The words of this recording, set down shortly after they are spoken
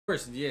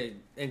Yeah,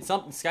 and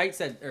something Skite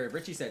said, or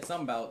Richie said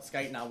something about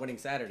Skite not winning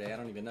Saturday. I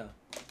don't even know.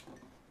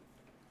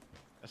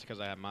 That's because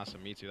I have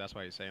Masa. Me too. That's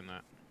why he's saying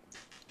that.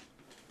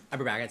 I'll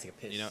be back. I gotta take a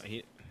piss. You know,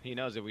 he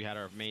knows if we had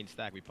our main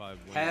stack, we probably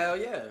win. Hell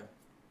yeah.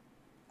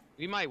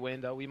 We might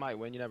win though. We might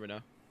win. You never know.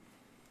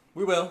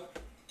 We will.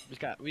 We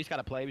just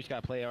gotta play. We just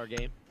gotta play our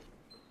game.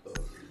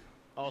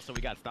 Also,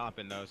 we got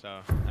stomping though,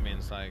 so I mean,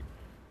 it's like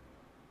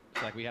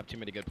we have too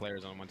many good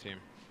players on one team.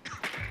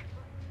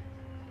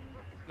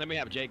 Then we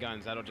have J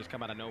guns that'll just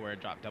come out of nowhere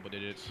and drop double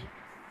digits.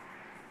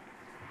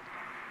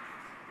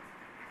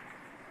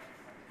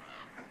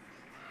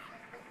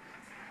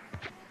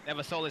 They have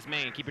a soulless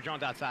main. Keep your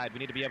drones outside. We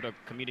need to be able to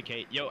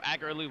communicate. Yo,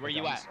 Agrolu, where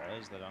you at?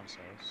 They're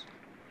downstairs.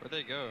 Where'd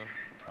they go?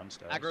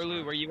 Downstairs.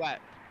 Agrolu, where you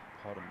at?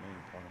 Pardon me,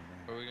 pardon me.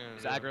 What are we gonna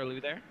Is do?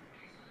 Agrolu there?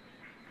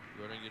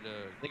 You wanna get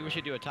a... I think we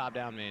should do a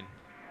top-down main.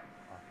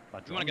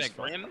 You wanna get a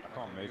Grim? I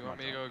can't move.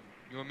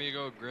 You want me to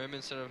go Grim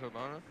instead of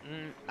Habana?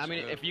 I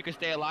mean, if you can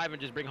stay alive and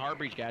just bring hard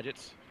breach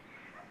gadgets.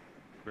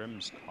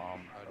 Grim's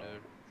calm. Oh,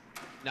 dude.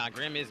 Nah,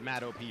 Grim is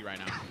mad OP right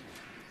now.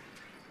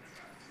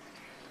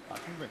 I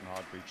can bring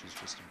hard breaches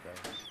just in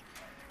case.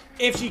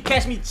 If she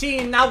catch me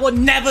cheating, I will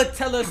never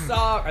tell her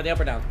sorry. Are they up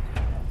or down?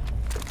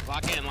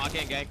 Lock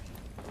in, gang.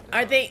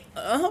 Are they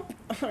up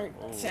or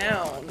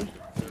down?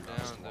 They're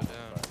down, they're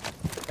down.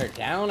 They're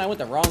down? I went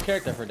the wrong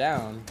character for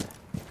down.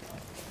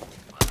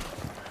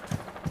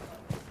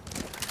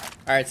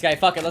 Alright, Sky,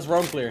 fuck it. Let's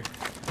roam clear.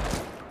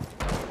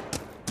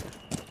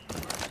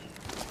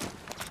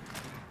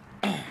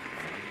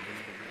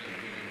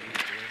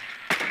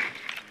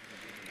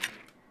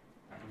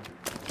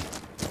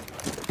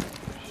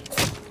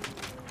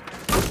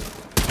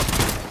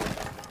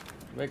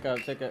 Wake up,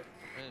 take it.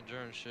 I didn't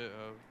turn shit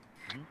up.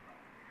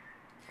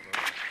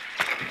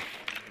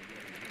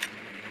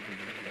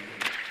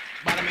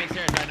 Bottom main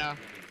stairs right now.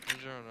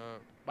 He's turning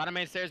up. Bottom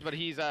main stairs, but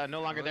he's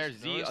no longer there.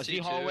 Z C2.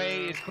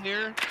 hallway is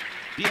clear.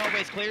 D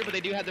hallway is clear, but they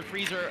do have the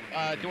freezer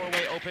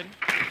doorway open.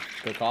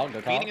 Good call,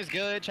 good call. Meeting is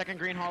good. Checking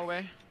green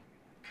hallway.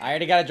 I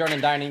already got a drone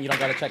in dining. You don't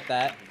gotta check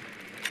that.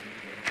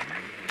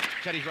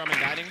 Chetty's roaming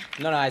dining.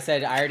 No, I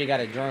said I already got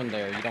a drone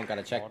there. You don't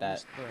gotta check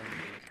that.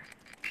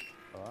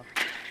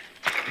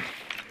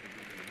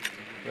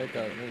 Wake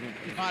up.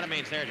 He's bottom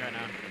main stairs right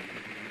now.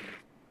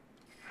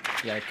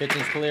 Yeah, the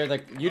kitchen's clear.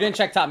 You didn't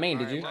check top main,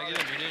 did you? Right, we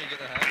didn't get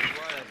the hatch.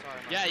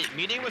 Yeah,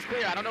 meeting was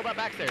clear. I don't know about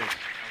backstairs.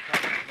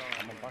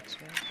 I'm on backstairs.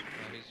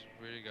 No, he's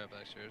really got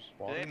backstairs.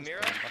 Do they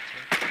mirror?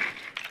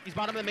 He's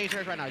bottom of the main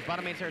stairs right now. He's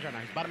bottom main stairs right now.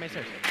 He's bottom main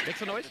stairs. Make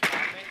some noise. Get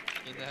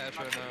in the hatch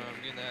right now.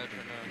 I'm getting the hatch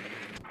right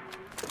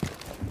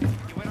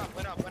now. You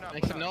went up.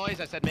 Make some noise.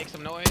 I said make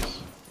some noise.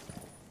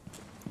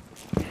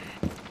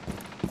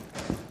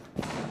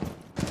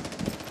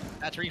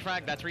 That's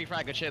refrag. That's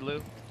refrag. Good shit,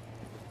 Lou.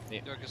 Yo,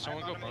 can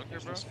someone go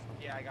bunker, bro?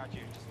 Yeah, I got you.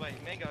 Just wait.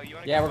 Mango, you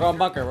wanna Yeah, go we're going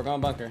bunker. We're going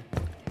bunker.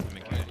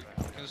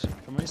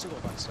 Can we still go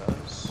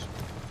backstairs?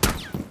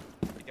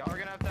 Y'all are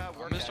gonna have to I'm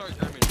work gonna that. start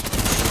grimming.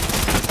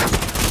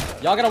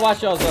 Y'all gotta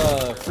watch y'all's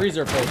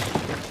freezer push.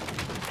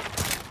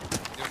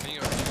 Yo,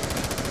 Mingo.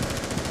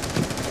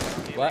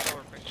 What?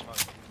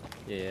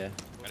 Yeah.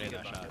 Gotta hit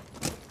that shot.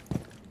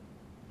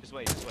 Just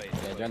wait.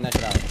 Yeah, drone that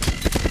shit out.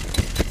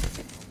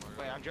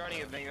 Wait, I'm joining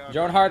you, Mango.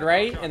 Drone hard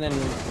right, and then... I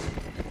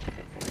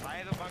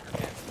have the bunker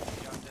camp.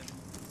 Justin.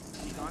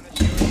 He's on the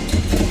shield.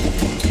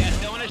 Yeah,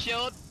 still on a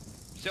shield.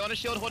 Still on a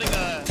shield, holding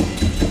a...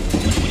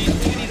 When he's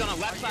swinging, he's on a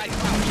left side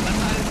crouch. Left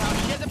side of the crouch.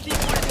 He has a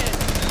C4 in his head.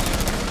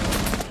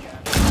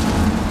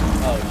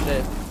 Oh,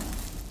 shit.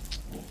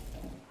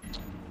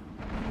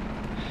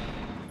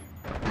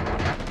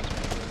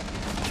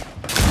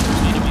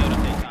 We need to be able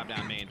to take top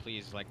down main,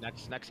 please. Like,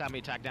 next time we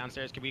attack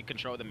downstairs, can we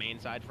control the main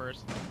side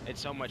first?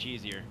 It's so much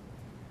easier.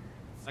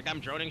 Like,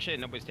 I'm droning shit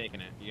and nobody's taking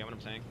it. You get what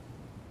I'm saying?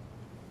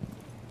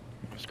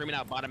 I'm screaming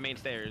out bottom main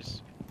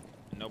stairs,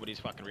 and nobody's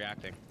fucking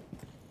reacting.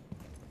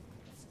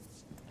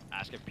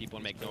 Ask if people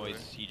make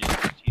noise.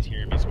 He's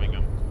hearing me swing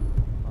him.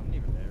 I'm not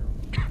even there.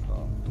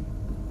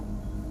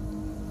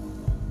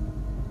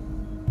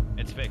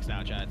 It's fixed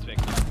now, Chad. It's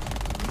fixed now.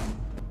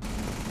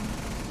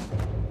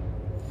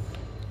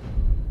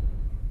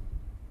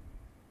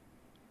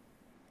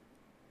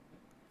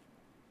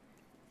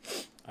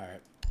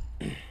 Alright.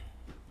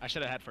 I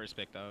should have had first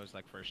pick though. It was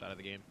like first shot of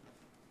the game.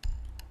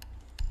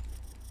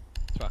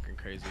 It's fucking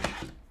crazy.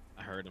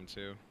 I heard him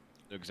too.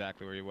 Knew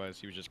exactly where he was.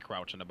 He was just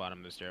crouching the bottom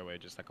of the stairway,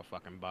 just like a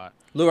fucking bot.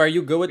 Lou, are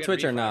you good with We had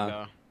Twitch or refund, not?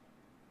 though.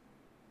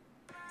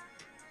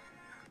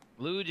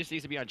 Lou just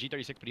needs to be on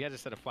G36, but he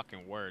hasn't said a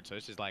fucking word, so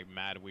this is like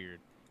mad weird.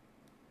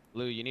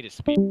 Lou, you need to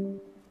speak.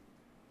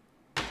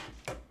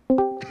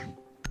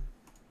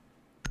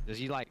 Does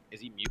he like?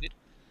 Is he muted?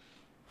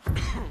 No,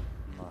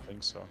 I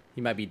think so.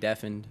 He might be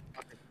deafened.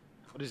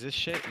 What is this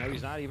shit? No,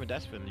 he's not even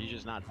deafened. He's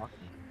just not talking.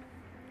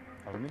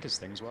 I don't think his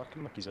thing's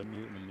working. Like he's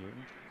unmuting and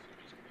muting.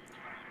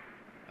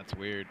 That's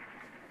weird.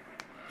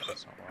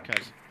 That's not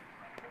working.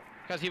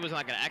 Because he was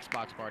like an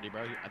Xbox party,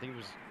 bro. I think he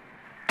was.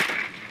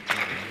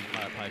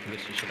 Probably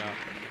glitched his shit out.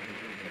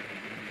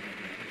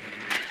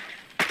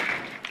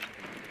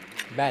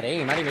 Bad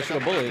aim. I didn't even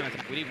shoot a bullet.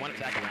 We need one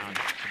attack around,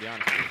 to be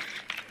honest.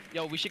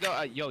 Yo, we should go.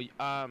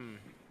 I'm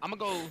gonna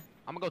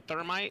go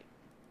thermite.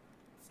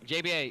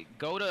 JBA,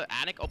 go to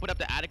attic. Open up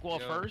the attic wall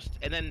first,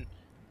 and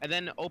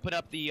then open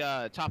up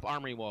the top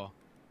armory wall.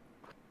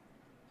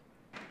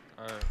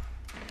 Alright.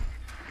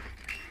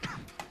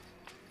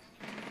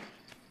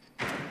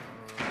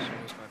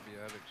 This might be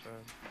attic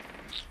side.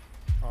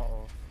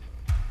 Uh-oh.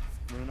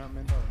 Running out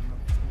main door.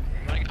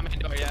 Running out main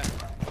door, yeah.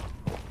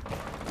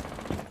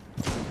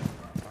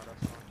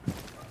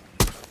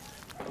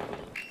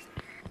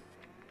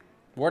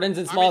 Warden's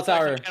in small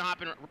tower. Somebody can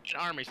hop in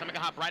armory. Somebody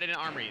can hop right in an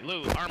armory.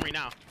 Lou, armory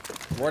now.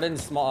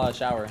 Warden's small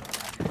shower.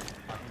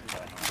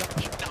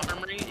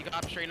 Armory. You can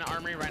hop straight in the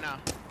armory right now.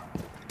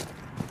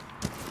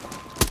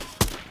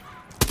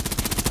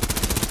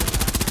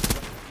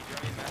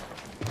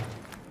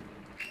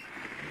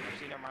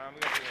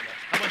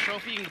 How much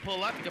trophy? You can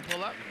pull up. You can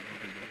pull up.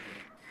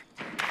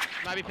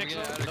 Might be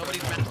pixel.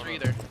 Nobody's master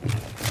either.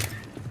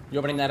 You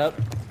opening that up?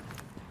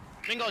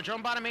 Bingo,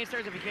 drone bottom main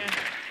stairs if you can.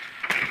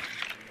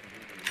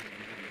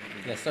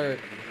 Yes, sir.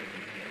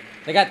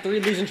 They got 3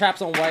 Legion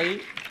traps on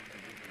white.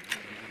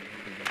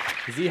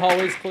 Z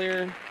hallway's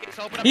clear.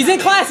 He's in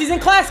class. He's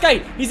in class, guy.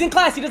 He's in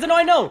class. He doesn't know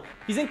I know.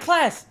 He's in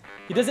class.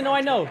 He doesn't know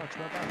I know.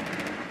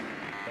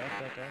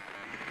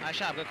 Nice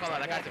shot. Good call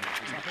out. I got him.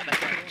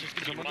 Just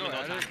give him one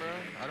time.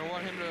 I don't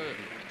want him to.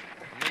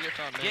 I'm gonna get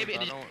found. JB,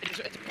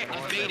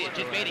 just bait it.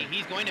 Just bait it.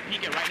 He's going to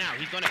peek it right now.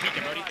 He's going to peek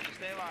it, buddy.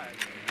 Stay alive.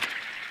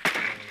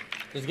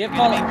 Just give Get a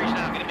call. main breach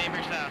now. Get a main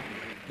breach now.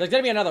 There's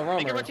gonna be another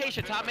Make a roamer.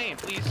 rotation. Top main,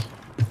 please.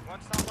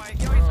 One stop white.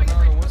 Yo, he's swinging No,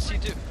 breach. one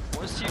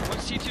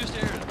C2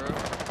 stairs, bro.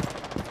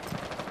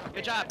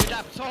 Good job. Good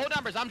job. So hold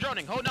numbers. I'm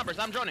droning. Hold numbers.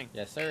 I'm droning.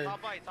 Yes, sir.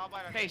 Top white. Top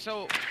white. Okay,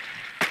 so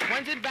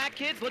one's in back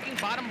kids looking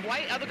bottom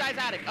white. Other guy's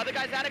attic. Other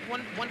guy's attic.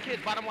 One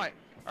kid's bottom white.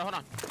 Alright,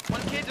 hold on.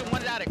 One kid's and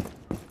one's attic.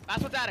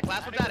 Last one's attic.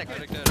 Last one's attic.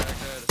 Attic dead,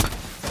 attic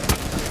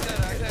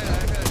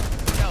dead.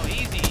 Yo,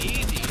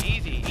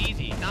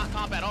 easy. Not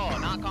comp at all.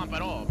 Not comp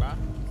at all, bro.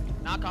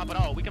 Not comp at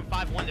all. We can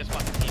 5-1 this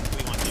fucking team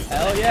if we want to.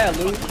 Hell yeah,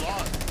 Lou.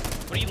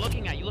 What are you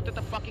looking at? You looked at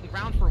the fucking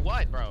ground for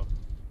what, bro?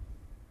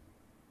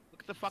 Look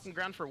at the fucking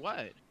ground for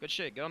what? Good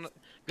shit.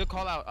 Good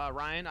call out,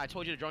 Ryan. I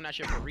told you to drone that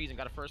shit for a reason.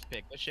 Got a first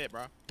pick. Good shit,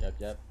 bro.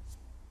 Yep.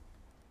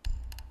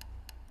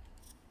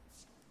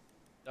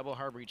 Double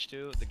hard reach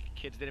too. The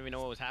kids didn't even know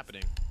what was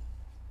happening.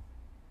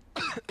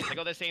 They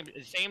go the same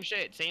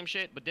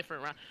shit, but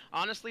different round.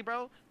 Honestly,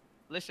 bro,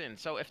 listen.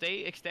 So if they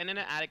extend in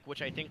an attic,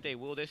 which I think they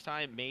will this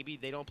time, maybe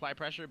they don't apply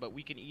pressure, but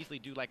we can easily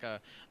do like a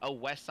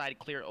west side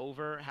clear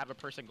over, have a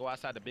person go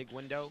outside the big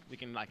window. We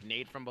can like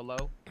nade from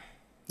below.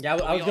 Yeah,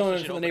 I was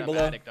going for the nade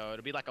below. Attic, though.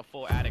 It'll be like a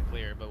full attic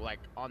clear, but like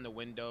on the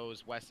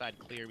windows, west side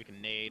clear. We can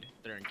nade.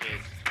 They're in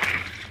kids.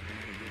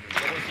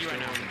 So we'll see right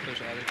now.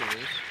 Push attic or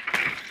loose.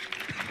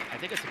 I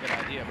think it's a good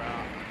idea, bro.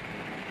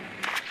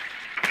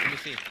 Let me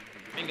see.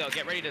 Bingo,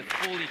 get ready to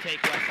fully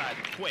take west side.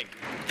 Quick.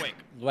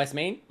 West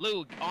main?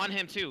 Lou, on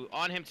him too.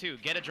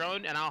 Get a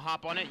drone and I'll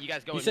hop on it. You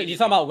guys go. You talking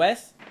about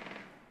west?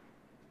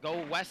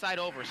 Go west side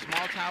over.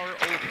 Small tower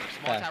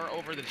over. Tower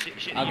over the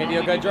shit. I'll give you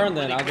a good drone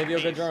then. I'll give you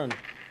a good drone.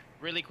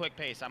 Really quick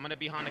pace. I'm gonna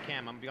be on the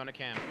cam.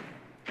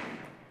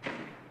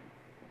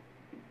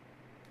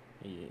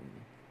 Yeah.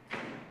 I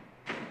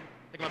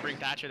think I'm gonna bring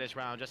Thatcher this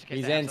round just in case.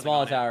 He's they have in something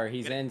small on it. tower.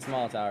 He's in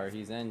small tower.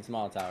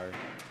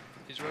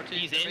 He's rotating.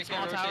 He's in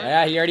small tower?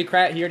 Yeah, he already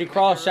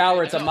crossed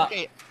shower to my.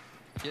 Okay,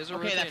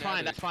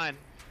 that's fine.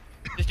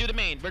 Just do the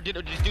main. Just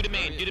do the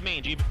main.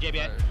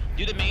 JBI.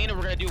 Do the main, and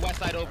we're gonna do west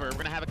side over. We're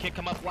gonna have a kid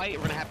come up white.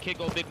 We're gonna have kid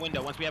go big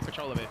window once we have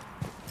control of it.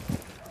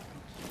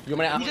 You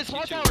want me He's a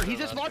small tower. He's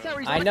a small tower.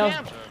 He's on a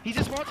cam. He's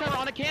a small tower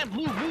on a cam.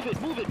 Move it.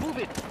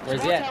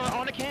 Where's small he at? Tower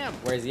on a cam.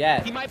 Where's he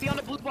at? He might be on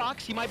a blue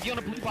box. He might be on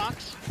a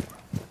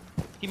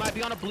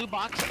blue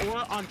box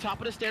or on top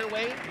of the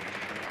stairway.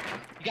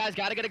 You guys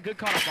gotta get a good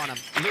cut up on him.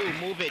 Lou,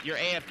 move it. You're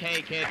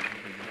AFK, kid.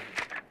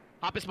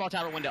 Hop in small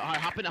tower window. All right,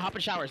 hop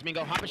in showers.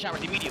 Mingo, hop in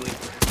showers immediately.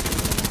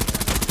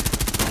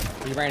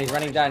 He's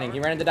running dining. He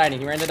ran into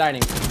dining.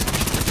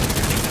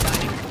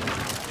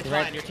 It's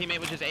fine. Your teammate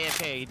was just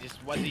AFK. He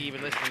just wasn't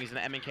even listening. He's an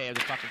M&K of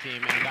the fucking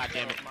team, man. God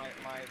damn it.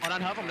 Hold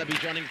on, Huff. I'm gonna be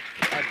joining.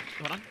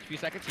 Hold on, a few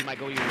seconds. He might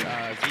go your Z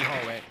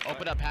hallway.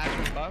 Open up hatch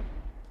from above.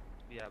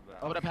 Yeah,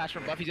 but Open up hatch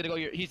from above. He's gonna go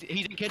your. He's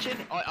in kitchen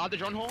on the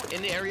drone hole.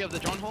 In the area of the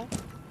drone hole.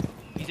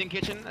 He's in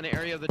kitchen in the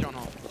area of the drone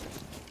hole.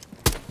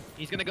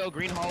 He's gonna go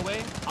green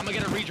hallway. I'm gonna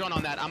get a redrone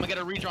on that. Redrone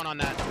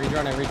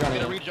it. I'm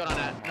gonna redrone on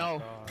that. No.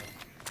 God.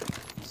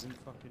 He's in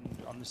fucking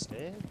on the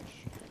stage.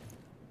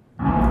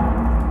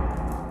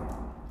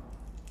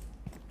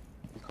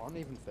 He can't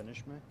even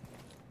finish me.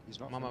 He's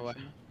not. I'm on my way.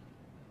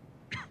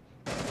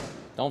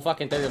 Don't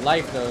fucking throw your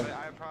life though.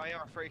 I probably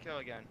have a free kill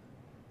again.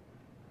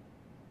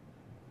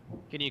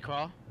 Can you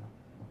crawl?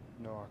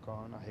 No, I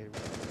can't. I hate it.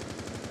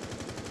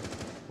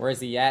 Where's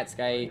he at,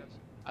 Sky?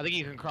 I think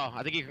you can crawl.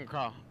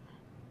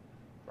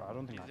 Bro, I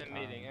don't think I He's can.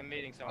 in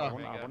meeting I somewhere.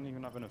 wouldn't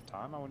even have enough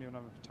time.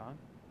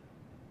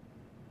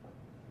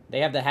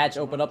 They have the hatch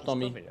open up on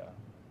me.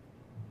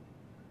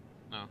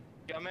 No.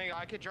 Yeah, man,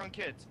 I could drunk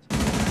kids.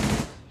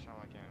 Sound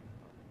like him.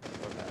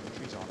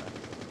 Trees on it.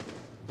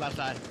 Left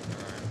side.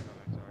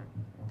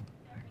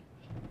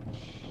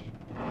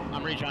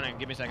 I'm rejoining.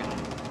 Give me a second.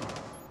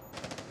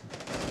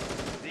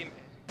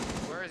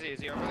 Where is he?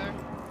 Is he over there?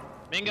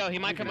 Mingo, he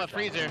might come up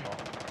freezer.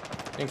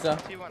 Think so?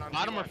 T1, I'm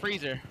Bottom or T1.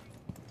 freezer?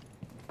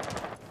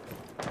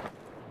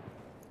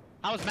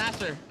 How was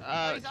Master?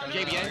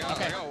 JBA?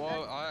 Okay.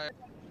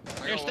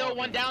 There's still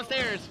one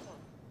downstairs.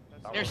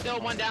 There's still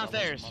one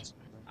downstairs.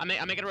 I'm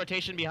making a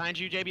rotation behind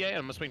you, JBA.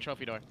 I'm gonna swing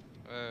trophy door.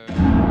 I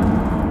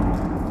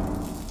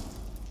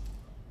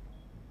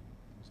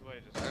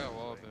got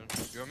wall open.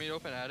 You want me to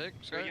open attic?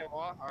 Sure, you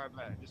wall? Alright,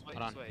 bet. Just wait,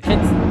 Hold on. just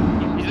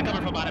wait. He's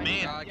coming from bottom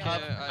main.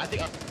 I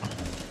think.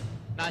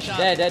 Nice shot.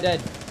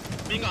 Dead.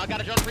 Mingo, I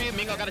got a jump for you.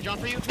 Mingo, I got a jump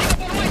for you.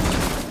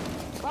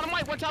 Bottom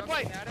white, one top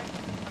white.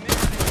 I'm in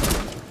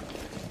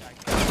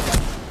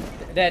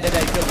attic. Dead.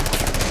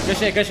 Good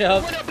shit,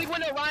 Hope. Big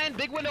window, Ryan.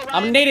 Big window,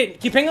 Ryan. I'm naded.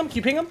 Keep ping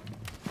him.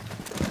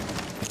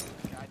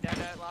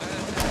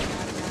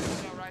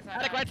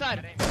 Attic, right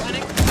side.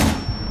 Landing.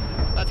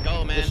 Let's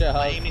go, man. Good shit,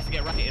 My Hope. aim needs to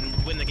get right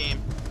and win the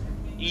game.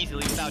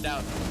 Easily, without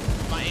doubt.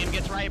 If my aim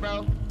gets right,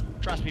 bro.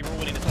 Trust me, we're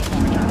winning this whole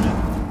fucking tournament.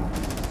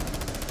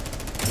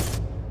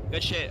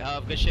 Good shit,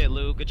 Hub. Good shit,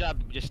 Lou. Good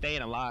job just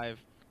staying alive.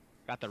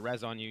 Got the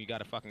res on you. You got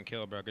to fucking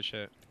kill, bro. Good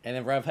shit. And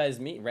then Rev has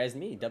me. Res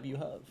me. W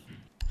Hub.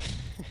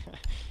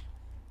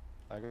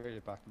 I got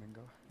your back,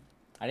 Mingo.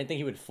 I didn't think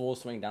he would full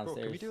swing Bro,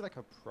 downstairs. can we do like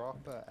a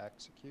proper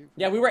execute?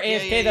 Yeah, we were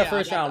AFK the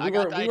first round. We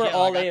were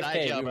all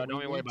AFK.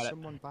 Don't worry about it.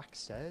 Someone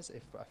backstairs.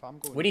 If I'm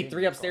going. We need in, 3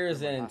 we've got upstairs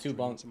someone and back, 2 we need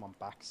bunks. Someone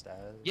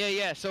backstairs.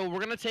 Yeah. So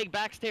we're gonna take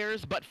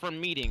backstairs, but for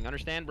meeting.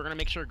 Understand? We're gonna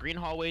make sure green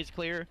hallway is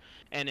clear,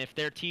 and if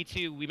they're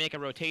T2, we make a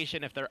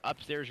rotation. If they're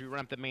upstairs, we run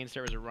up the main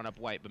stairs or run up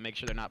white, but make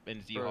sure they're not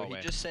in Z Bro, hallway.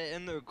 he just sat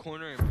in the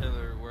corner and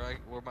pillar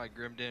where my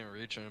Grim didn't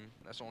reach him.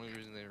 That's the only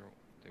reason they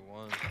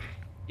won.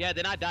 Yeah,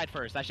 then I died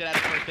first. I should have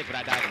had the first pick, but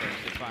I died first.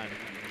 It's fine.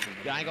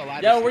 Yeah, I ain't gonna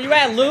lie. Yo, where you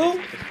at, Lou?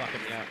 It's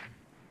fucking me up.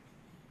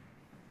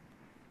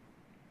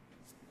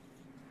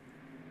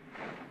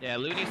 Yeah,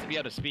 Lou needs to be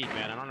able to speak,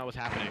 man. I don't know what's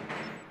happening.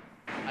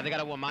 I think I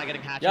don't want my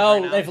getting hatched. Yo,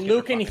 right now. if Skip Lou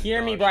the can fucking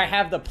hear me, dog bro, I shit.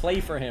 have the play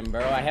for him,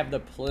 bro. I have the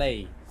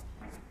play.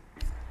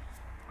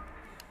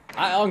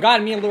 Oh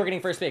God, me and Lou are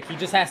getting first pick. He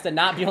just has to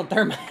not be on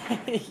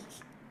thermite.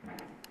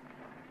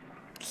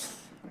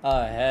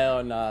 Oh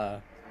hell nah.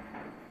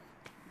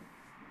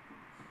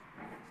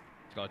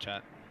 Let's go,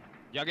 chat.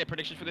 Y'all get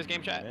predictions for this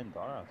game, chat? In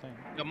bar, I think.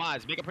 Yo,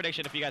 mods, make a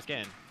prediction if you guys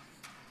can.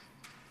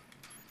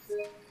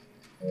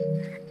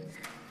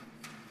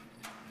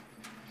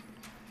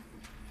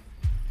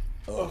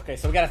 Okay,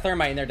 so we got a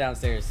thermite in there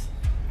downstairs.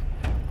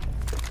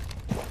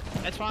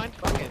 That's fine.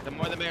 Fuck it. The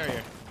more the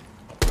merrier.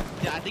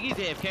 Yeah, I think he's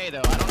AFK though.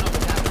 I don't know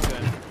what's happening to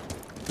him.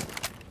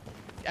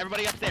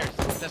 Everybody upstairs.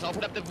 Just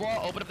open up the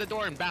wall, open up the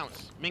door, and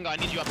bounce. Mingo, I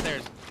need you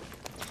upstairs.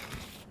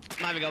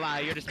 I'm not even gonna lie,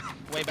 you're just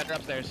way better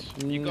upstairs.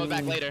 You can go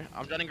back later.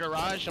 I'm running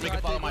garage. Somebody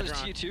can follow my drone.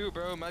 T2,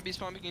 bro. Might be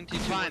spawn making T2.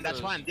 Fine, that's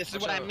fine. This is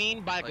what I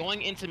mean by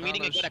going into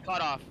meeting and get a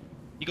cutoff.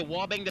 You can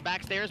wall bang the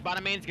back stairs.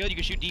 Bottom main's good. You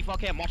can shoot default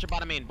cam. Watch your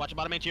bottom main. Watch your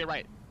bottom main to your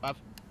right. Buff.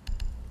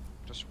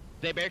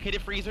 They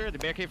barricaded freezer. The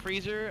barricade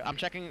freezer. I'm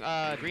checking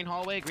green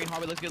hallway. Green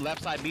hallway looks good.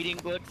 Left side meeting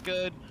looks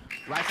good.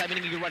 Right side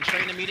meeting. You can run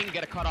straight in the meeting.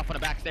 Get a cutoff on the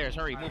back stairs.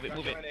 Hurry, move it,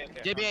 move it.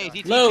 JBA,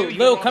 ZT2.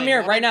 Lou, come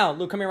here right now.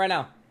 Lou, come here right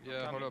now.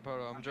 Yeah, hold up.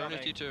 I'm joining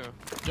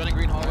T2. Joining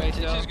green hallway.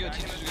 T2's good.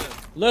 T2's good.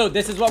 Lou,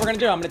 this is what we're gonna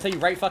do. I'm gonna tell you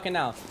right fucking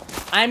now.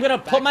 I'm gonna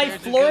put my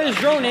Flores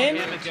drone in.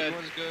 T1's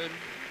good.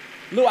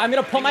 Lou, I'm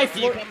gonna put my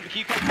floor.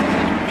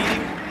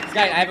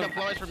 Guy, I have a.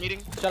 Flores for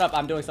meeting. Shut up,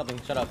 I'm doing something.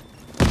 Shut up.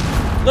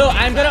 Lou,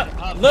 I'm gonna.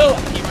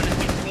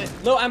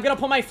 Lou, I'm gonna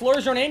put my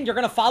Flores drone in. You're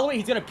gonna follow it.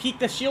 He's gonna peek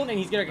the shield and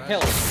he's gonna get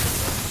killed.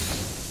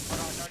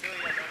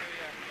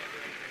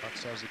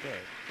 Backstairs are good.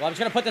 Well, I'm just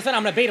gonna put this in.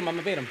 I'm gonna bait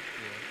him.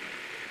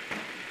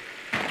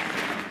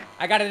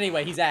 I got it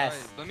anyway. He's ass.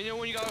 Right, let me know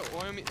when you got.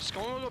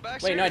 Someone go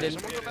back. Wait, no, I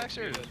didn't. Someone go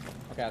backstairs.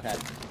 Okay.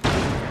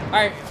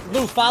 Alright,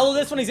 Lou, follow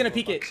this one. He's gonna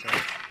peek it.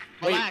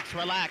 Relax.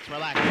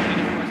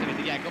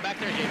 Yeah, go back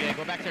there, JBA.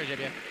 Go back there,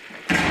 JBA.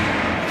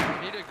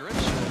 I need a grip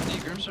shot. I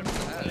need grip shot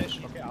for the hatch.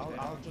 Okay,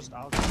 I'll just.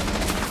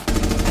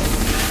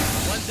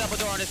 One double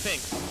door on his ping.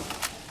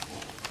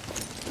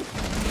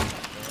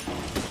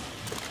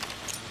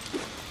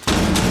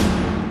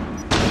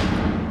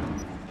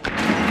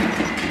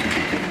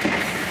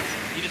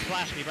 You just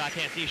flashed me, bro. I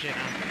can't see shit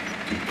now.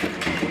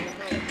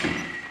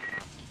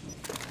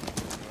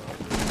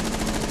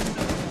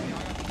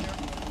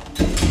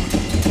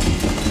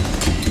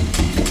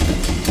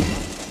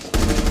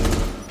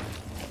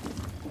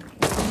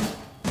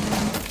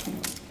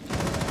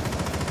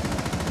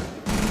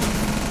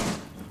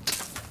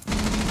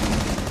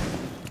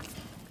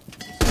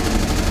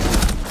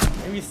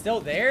 Are you still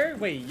there?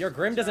 Wait, your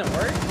Grim doesn't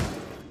work?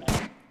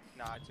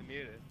 Nah, it's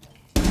muted.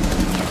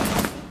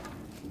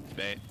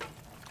 Bait.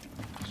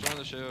 He's on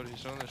the shield.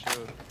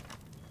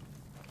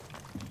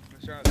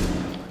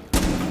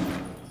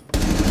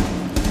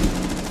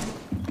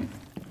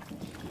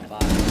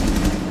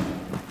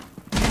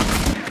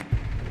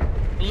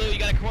 Lou, you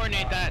gotta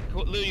coordinate that.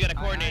 Lou, you gotta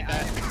coordinate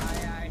that.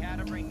 I had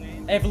to bring names.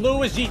 If Lou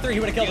was G3, he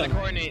would have killed him.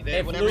 Coordinate.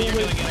 If Whatever Lou you're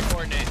was... doing, you gotta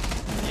coordinate.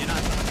 You're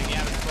not talking. You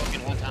haven't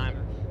spoken one time.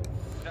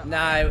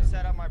 Nah.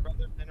 Set up my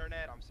brother's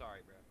internet. I'm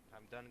sorry, bro.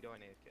 I'm done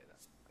going AFK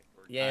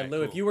though. Like, Yeah,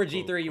 Lou, if you were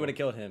G3, you would have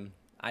killed him.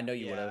 I know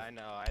you would have. Yeah, I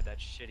know. I had that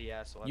shitty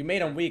ass. You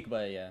made him weak,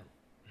 but yeah.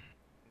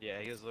 Yeah,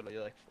 he was literally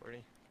like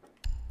 40.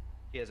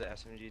 He has an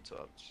SMG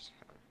 12. Just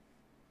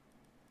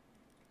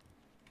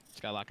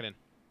gotta lock it in.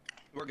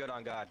 we're good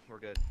on God. We're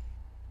good.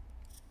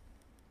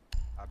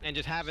 And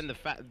just having the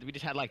we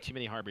just had like too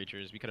many hard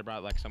breachers. We could have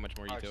brought like so much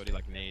more utility,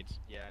 like nades.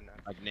 Yeah, I know.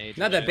 Like nades.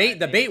 No, and the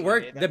shit. bait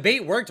worked. The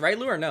bait worked, right,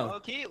 Lou, or no?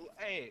 Okay,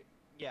 hey,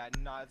 yeah,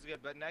 no, it's good.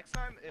 But next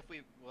time, if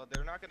we, well,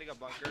 they're not gonna go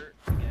bunker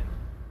again.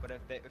 But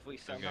if we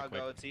somehow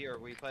go T or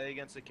we play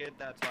against a kid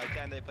that's like,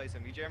 can they play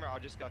some V-Jammer? I'll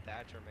just go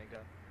Thatcher Mingo.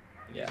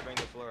 And Yeah. just bring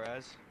the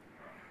Flores.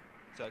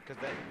 So, cause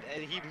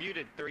he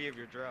muted 3 of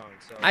your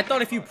drones. So. I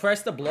thought if you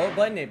press the blow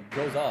button, it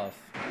goes off.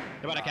 How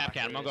about a cap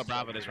can? I'm gonna go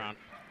Bravo this round.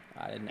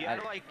 I didn't. You had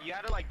to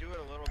like do it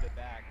a little bit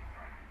back.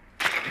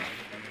 Got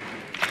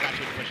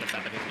you to push up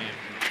after this game.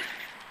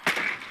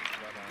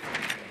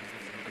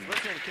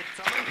 Listen, can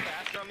someone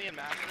fast on me and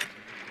master?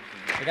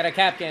 They got a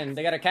Capcan.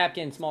 They got a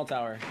Capcan small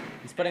tower.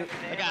 He's putting.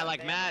 They got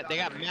like mad. They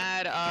got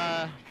mad.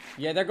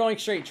 Yeah, they're going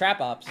straight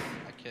trap ops.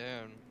 I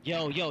can.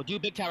 Yo, do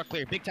big tower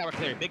clear. Big tower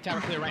clear. Big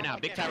tower clear right now.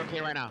 Big tower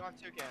clear right now. Sit on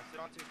 2 cam. Sit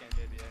on 2 cam,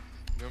 JBA.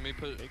 You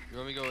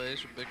want me to go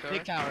ace with big tower?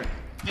 Big tower.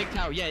 Big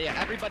tower.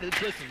 Yeah. Everybody,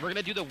 listen. We're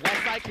gonna do the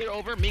west side clear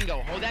over.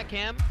 Mingo, hold that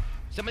cam.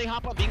 Somebody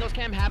hop up Mingo's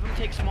cam. Have him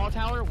take small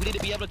tower. We need to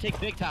be able to take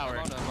big tower.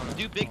 I'm on it.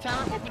 Do big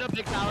tower. Open up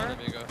big tower.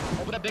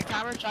 Open up big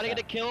tower. Try to get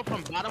a kill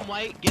from bottom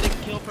white. Get a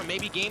kill from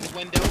maybe games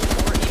window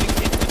or even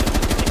get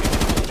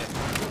window.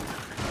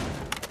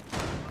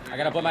 I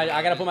gotta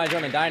put my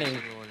drone in dining.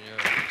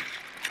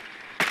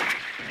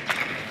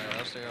 Alright,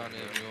 I'll stay on it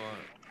if you want.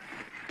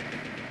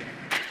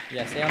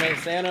 Yeah, stay on it.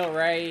 Stay on it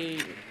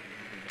right.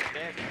 They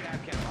have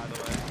cap cam, by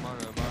the way. I'm on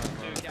it.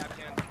 2 cap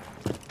cam.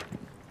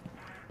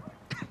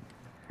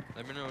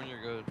 Let me know when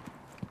you're good.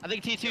 I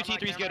think T2,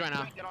 T3 is good right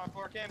now. Get on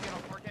 4 cam. Get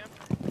on 4 cam.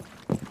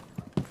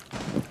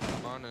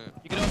 I'm on it.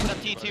 You can open up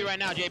T2 right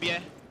now,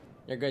 JBA.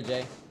 You're good,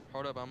 Jay.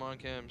 Hold up, I'm on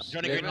cams.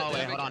 Journey green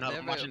hallway. Hold on,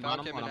 I'm watching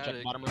bottom. Hold on, I'm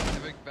checking bottom room.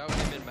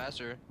 Valkyrie mid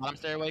master. Bottom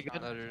stairway,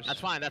 good. Letters. That's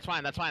fine. That's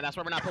why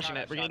we're not pushing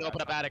it. We're gonna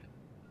open up attic.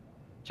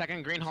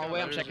 Checking green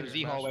hallway. I'm checking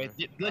Z hallway.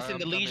 Listen,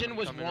 the Legion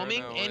was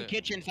roaming in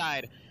kitchen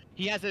side.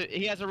 He has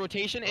a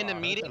rotation in the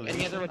meeting, and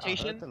he has a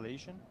rotation. The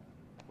Legion.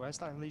 Where's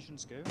that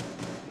Legion's go?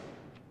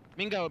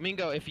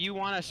 Mingo, if you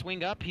want to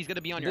swing up, he's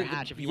gonna be on your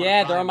hatch. If you Yeah,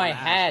 wanna they're on my the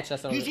hatch.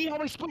 That's what. He's Z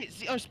hallway split.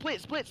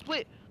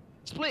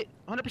 Split.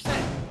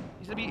 100%.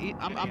 He's gonna be.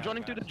 I'm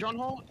droning through the drone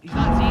hole. He's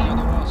not Z.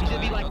 He's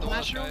gonna be like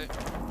classroom.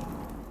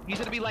 He's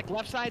gonna be like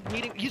left side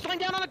meeting. He's laying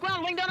down on the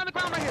ground right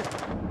here.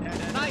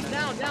 Nice,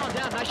 down.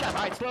 Nice shot.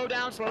 All right, slow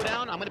down.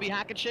 I'm gonna be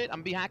hacking shit.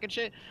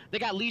 They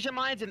got Legion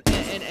mines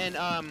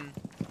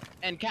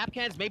and cap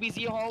cans. Maybe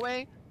Z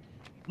hallway.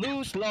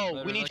 Lou,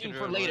 slow. We need you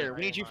for later.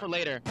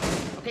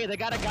 Okay, they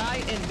got a guy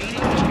in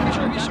meeting.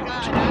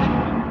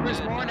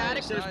 There's more in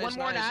attic. There's one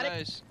more in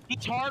attic.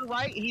 He's hard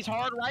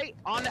right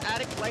on the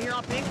attic. Right here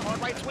on ping. Hard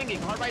right swinging.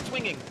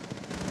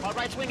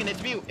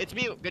 It's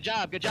mute. Good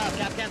job. Cap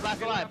cans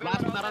last alive.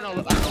 Last one. I don't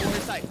know where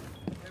his sight.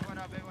 Big one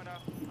up.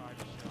 Alright,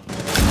 just chill.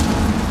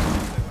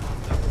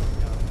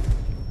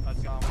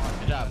 Let's go.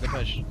 Good job. Good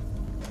push.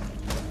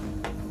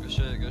 Good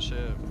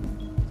shit.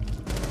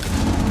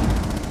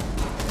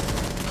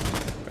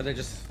 Or they're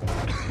just.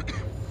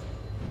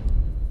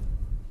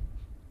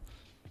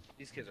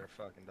 These kids are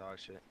fucking dog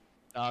shit.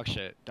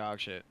 Dog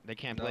shit. They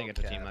can't play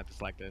against a team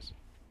like this.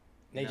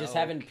 They just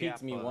No haven't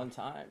peeked me kappa. one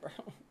time, bro.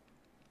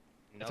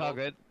 It's all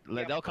good.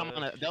 They'll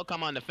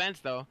come on the fence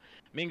though.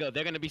 Mingo,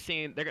 they're gonna be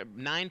seeing. They're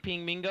 9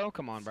 ping Mingo.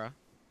 Come on, bro.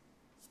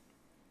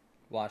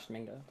 Watch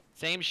Mingo.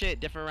 Same shit,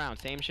 different round.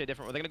 Are they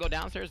gonna go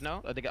downstairs?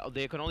 No, or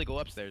they can only go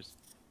upstairs.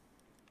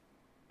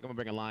 I'm gonna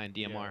bring a line,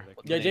 DMR.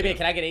 Yo, JB,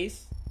 can I get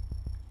ace?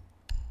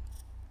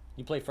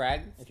 You play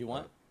frag if you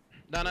want.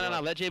 No.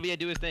 Let JBA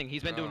do his thing.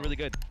 He's been doing really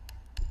good.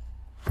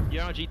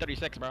 You're on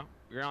G36, bro.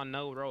 You're on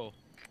no roll.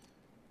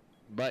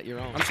 But you're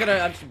on.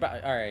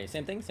 All right,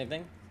 same thing.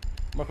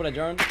 I'm gonna put a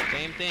drone.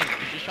 Same thing.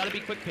 Just try to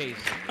be quick pace.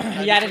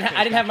 Yeah,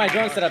 I didn't have my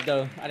drone set up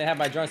though. I didn't have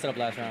my drone set up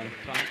last round.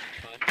 Fine.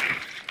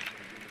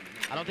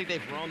 I don't think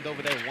they've roamed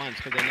over there once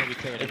because they know we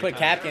cleared it. They put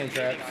Capcan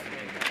traps.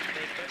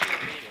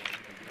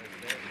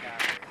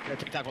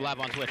 TikTok will live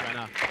on Twitch right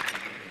now.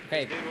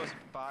 Okay. Dude was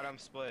bottom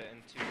split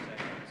in 2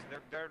 seconds.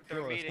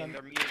 They're meeting.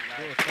 They're meeting.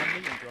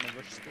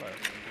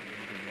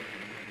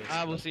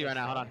 We'll see right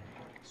now. Hold on.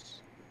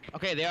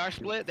 Okay, they are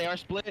split.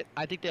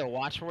 I think they'll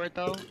watch for it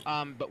though.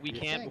 But we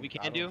can't. What we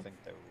can do.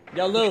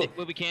 Yo, Lou.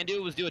 What we can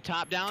do is do a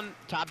top down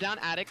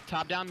attic,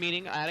 top down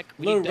meeting attic.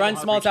 Lou, run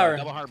small tower.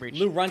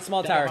 Lou, run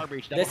small tower.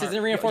 This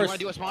isn't reinforced. You want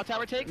to do a small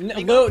tower take?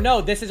 Lou,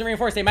 no, this isn't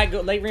reinforced. They might go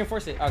late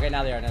reinforce it. Okay,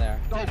 now they are.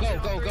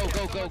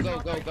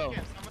 Go.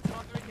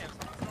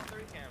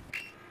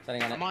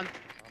 Setting on it. I'm on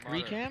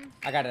 3 cam.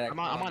 I got it. I'm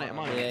on it.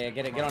 Yeah,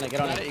 get on it.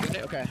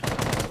 Okay.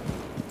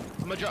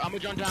 I'm gonna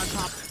drone down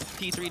top.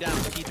 T3 down.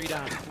 T3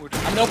 down.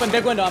 I'm gonna open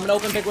big window. I'm gonna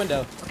open big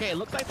window. Okay, it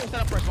looks like they're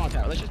set up for a small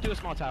tower. Let's just do a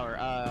small tower.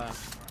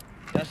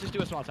 Let's just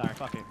do a small tower.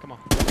 Fuck it. Come on.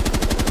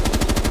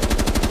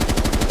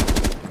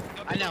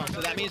 I know.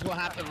 So that means we'll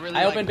have to really.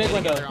 I opened big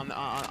window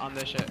on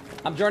this shit.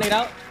 I'm droning it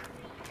out.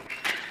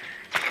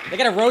 They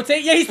gotta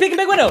rotate. Yeah, he's peeking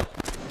big window.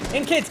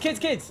 In kids.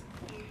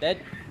 Dead.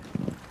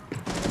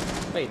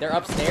 Wait, they're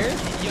upstairs?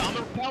 Yo, I'm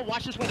gonna repel.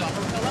 Watch this window. I'm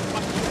gonna repel up.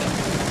 Watch this window.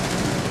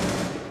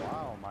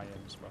 Wow, my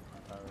aim's fucking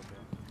terrible.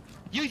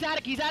 Yo, he's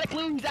attic. He's attic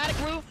blue. He's attic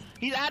blue.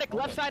 He's attic.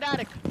 Left side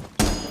attic.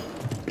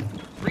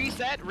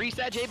 Reset,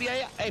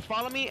 JBA. Hey,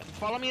 follow me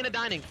in the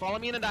dining.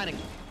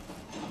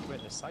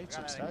 Wait, the site's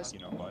upstairs, you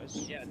know, boys.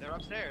 Yeah, they're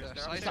upstairs.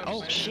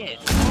 Oh shit.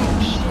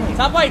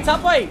 Top white.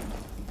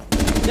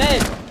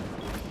 Dead.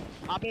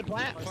 Hop in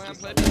plant.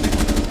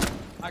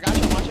 I got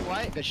you. Watch it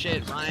white. Good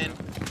shit, Ryan.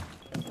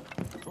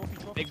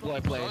 Big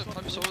boy plays.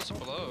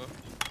 Below.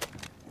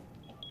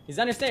 He's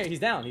under stairs. He's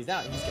down. He's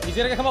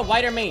gonna come up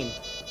wider main.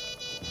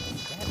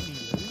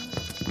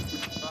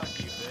 Fuck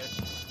you,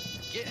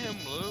 bitch. Get him,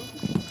 Blue.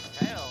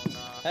 Hell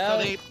nah.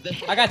 Hell. So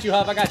I got you,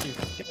 Hub. I got you.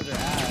 Kids are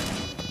ass.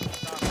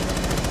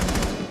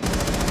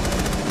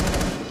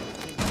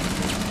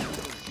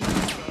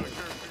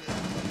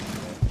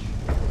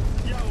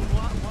 Yo,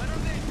 what are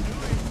they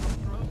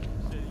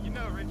doing? You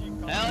know, Richie.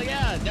 Hell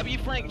yeah. W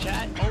flank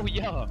chat. Oh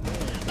yeah.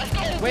 Let's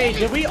go. Wait,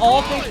 did we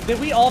all think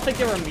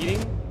they were meeting?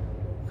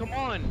 Come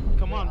on.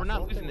 We're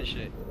not losing this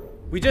shit.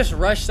 We just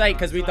rushed site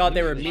because we thought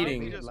they were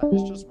meeting.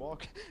 Let's just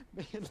walk.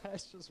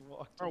 Let's just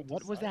walk. Bro,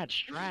 what was that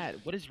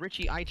strat? What is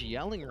Richie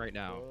IGLing right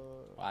now?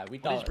 Wow, we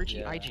What thought. is Richie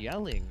yeah.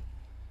 IGLing?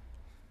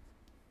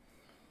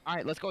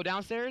 Alright, let's go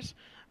downstairs.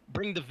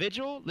 Bring the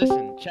vigil.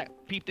 Listen, check.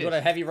 Peep this. Go to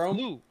heavy roam.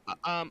 Lou,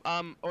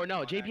 or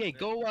no, JPA,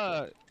 go,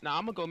 nah,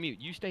 I'm gonna go mute.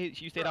 You stay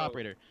the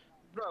operator.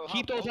 Bro,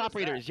 Keep those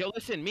operators. Yo,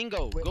 listen,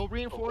 Mingo, go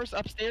reinforce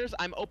upstairs.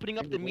 I'm opening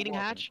up the meeting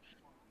hatch.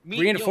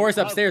 Reinforce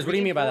upstairs? What do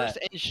you mean by that?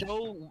 And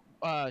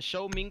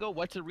show Mingo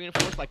what to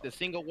reinforce, like the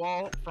single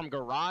wall from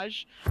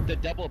garage, the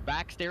double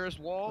back stairs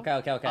wall. Okay.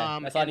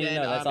 That's all I need to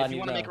know. That's all I If need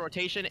you to want to know. make a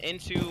rotation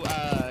into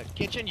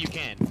kitchen, you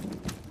can.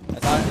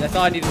 That's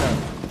all I need to know.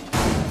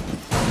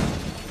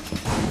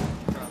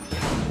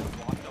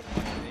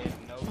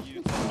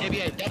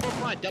 JBA,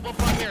 double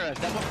front mirrors.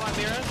 Nah.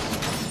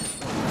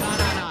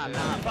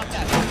 Fuck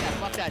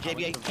that,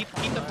 JBA. Keep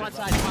the front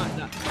side front.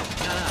 Nah.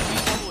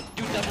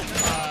 Do double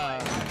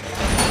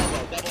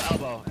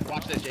elbow.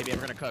 Watch this, JBA.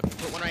 We're gonna cook.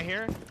 Put one right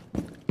here.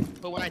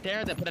 Put one right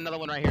there. Then put another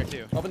one right here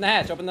too. Open the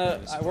hatch.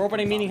 We're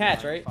opening meeting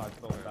hatch, right?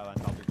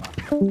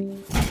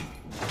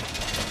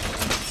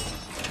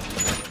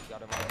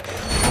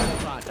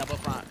 Double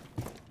front.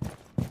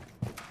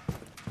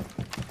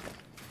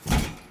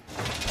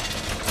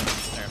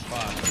 There,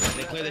 fuck.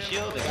 They clear the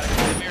shield. They gotta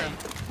clear the mirror.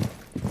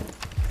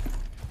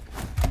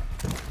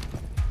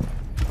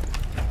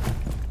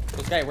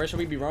 Okay, where should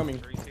we be roaming?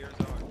 3 tiers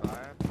on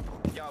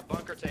 5. Yo,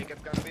 bunker take.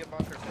 It's gotta be a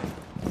bunker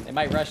take. They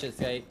might rush it,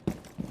 Skate.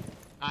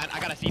 I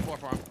got a C4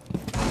 for him.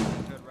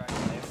 Good right.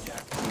 They have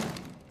Jack.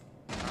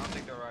 I don't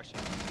think they're rushing.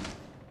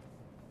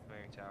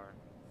 Clearing tower.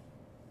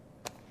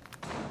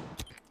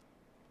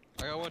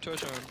 I got one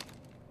tush on.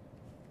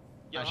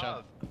 Yo, Nice shot.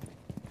 Hov.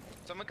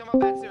 Someone come up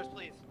backstairs,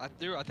 please. I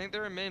think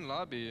they're in main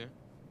lobby.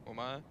 Oh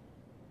my. You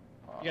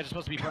guys are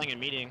supposed to be playing in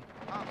meeting.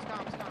 Comms.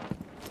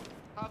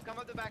 Hov, come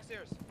up the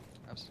backstairs.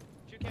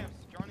 Shoot cams.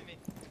 Joining me,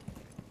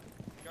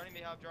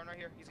 Hov. Join right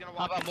here. He's gonna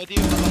walk. I'm with you.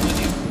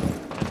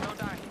 Just don't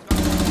die. He's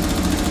gonna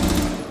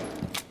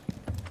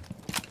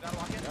You gotta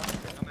walk in?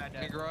 I'm at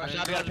that. Garage. We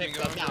gotta pick.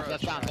 Let's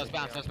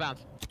bounce.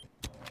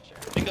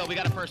 Bingo, we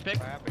got a first pick.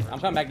 I'm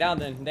coming back down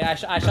then. I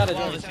shot a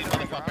drone.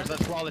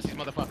 Let's flawless these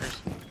motherfuckers.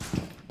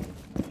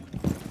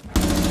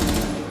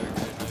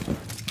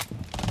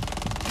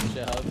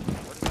 Shit, Hub.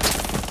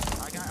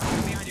 I got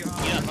behind you,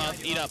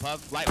 Hov. Eat up, Hub.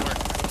 Light work. I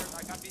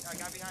got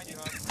behind you,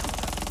 Hov.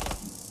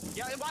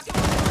 Yeah, walk in.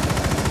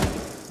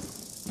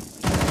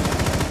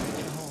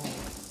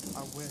 I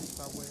wish.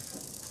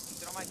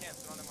 Sit on my cam.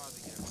 Sit on the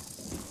Mozzie cam.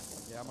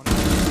 Yeah, I'm on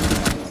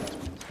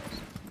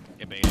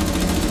Get baited.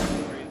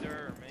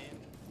 Freezer or main.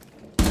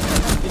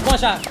 He's one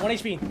shot. 1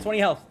 HP. 20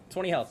 health.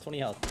 You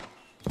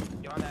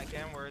on that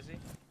cam? Where is he?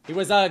 He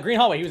was green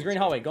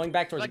hallway. Going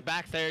back towards. Like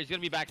backstairs. He's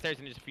gonna be backstairs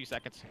in just a few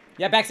seconds.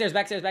 Yeah, backstairs.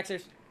 Let's go,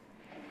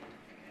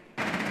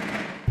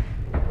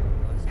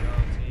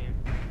 team.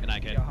 Good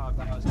night, kid. Yo, Hov,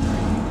 that was great.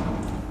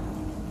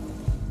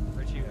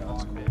 Richie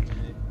walked into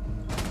me.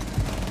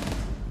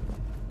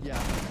 Yeah,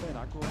 I'm playing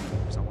aggro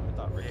because I wanted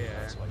that really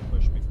Yeah. to like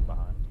push me from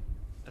behind.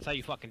 That's how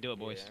you fucking do it,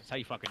 boys. Yeah. That's how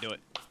you fucking do it.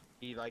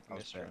 He like I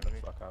was missed scaring me.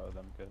 the fuck out of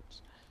them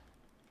kids.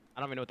 I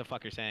don't even know what the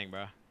fuck you're saying,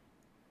 bro.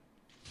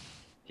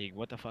 Teague,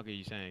 what the fuck are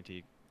you saying,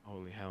 Teague?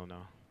 Holy hell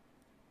no.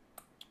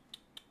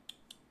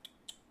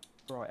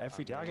 Bro,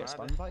 every day I get mad.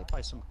 spam invited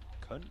by some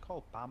cunt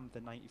called Bam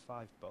the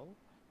 95 Bull.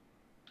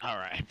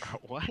 Alright, bro.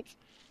 What?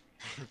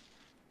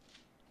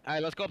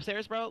 Alright, let's go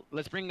upstairs, bro.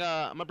 Let's bring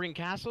I'm gonna bring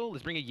Castle.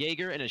 Let's bring a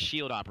Jaeger and a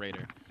shield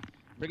operator.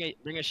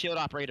 Bring a shield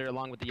operator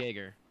along with the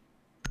Jaeger.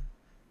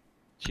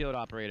 Shield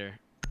operator.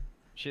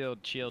 Shield,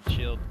 shield,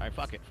 shield. Alright,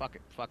 fuck it, fuck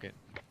it, fuck it.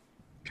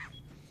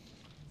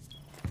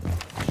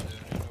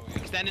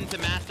 Extend into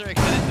master,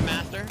 extend into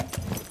master.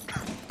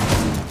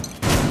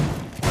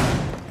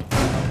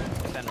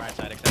 Extend right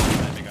side,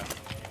 let me go.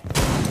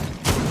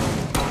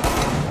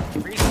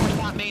 Reinforce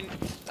top main,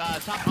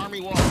 top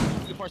army walls.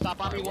 Reinforce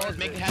top army walls,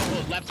 make the head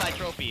holes, left side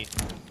trophy.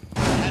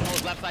 Head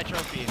holes, left side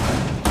trophy.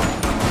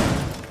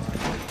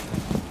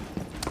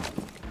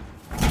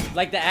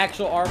 Like the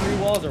actual armory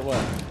walls or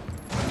what?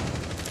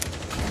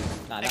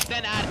 Nah,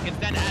 extend attic,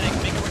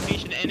 make a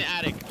rotation in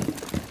attic.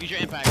 Use your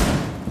impact.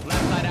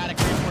 Left side attic,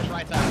 reinforce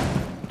right side.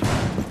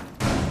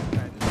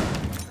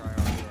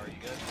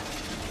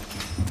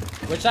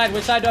 Which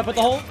side do I put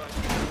the hole?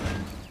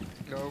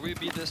 Go, we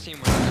beat this team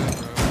with that,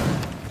 bro.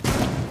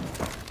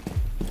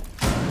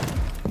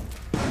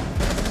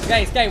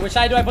 Sky, which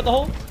side do I put the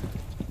hole?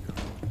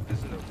 This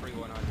is a free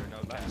 100, no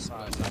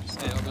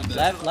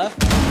cap.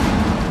 Left.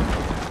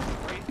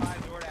 45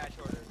 DoorDash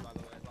orders, by the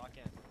way. Lock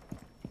in.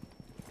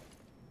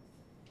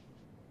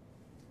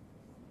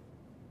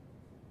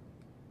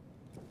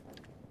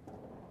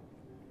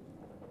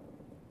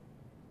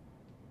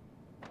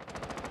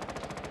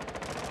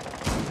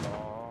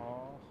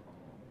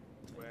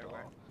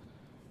 Where?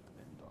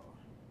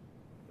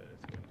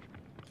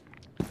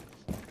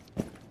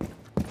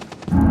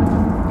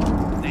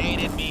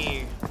 Nated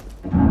me.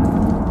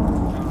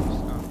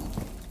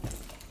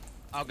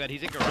 Oh good,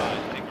 he's in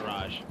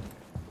garage,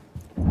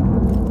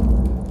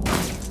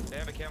 They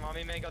have a cam on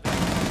me, man. Go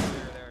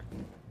there.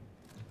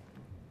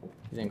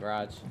 He's in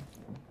garage.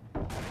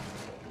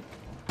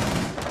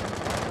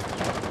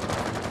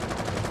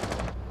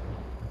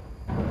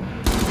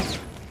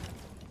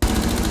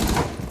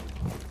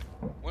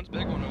 One's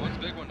big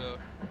window.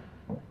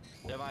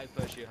 They might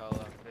push you,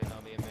 hella. They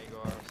know me and Mango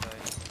are on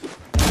site.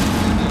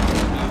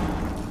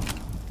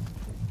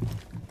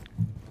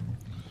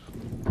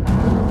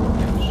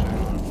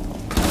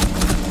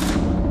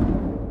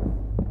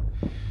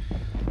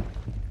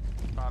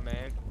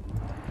 Man.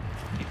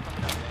 Keep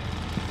coming up, man.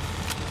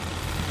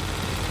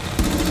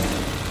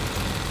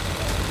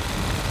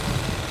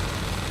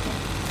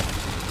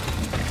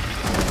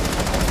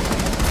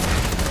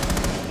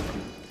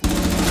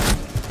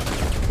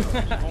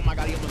 Oh my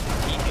god, he almost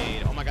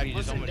TK'd. Oh my god, he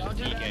just almost Don't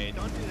do that. TK'd.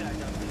 Don't do that.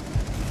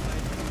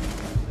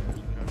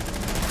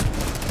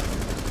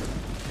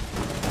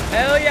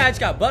 Hell yeah, I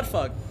just got butt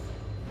fucked.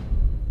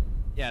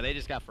 Yeah, they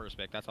just got first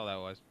pick. That's all that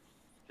was.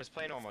 Just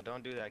play normal.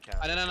 Don't do that,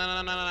 Cap.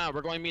 No.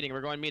 We're going meeting.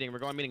 Bring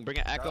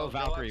an Echo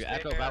Valkyrie.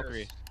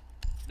 Valkyrie.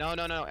 No.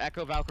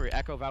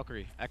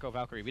 Echo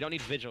Valkyrie. We don't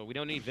need Vigil.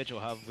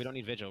 Hub. We don't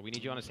need Vigil. We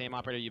need you on the same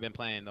operator you've been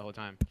playing the whole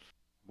time.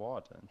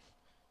 Warden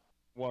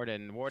or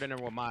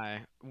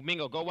Wamai.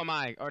 Mingo, go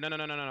Wamai. Or no.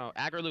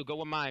 Agrilu, go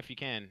Wamai if you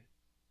can.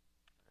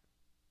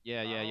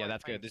 Yeah,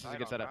 that's good. This is a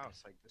good setup.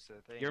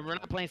 We're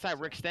not playing side.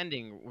 We're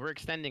extending,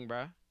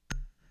 bruh.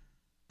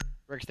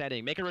 We're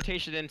extending. Make a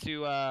rotation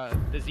into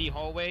the Z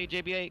hallway,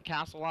 JBA.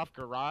 Castle off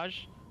garage,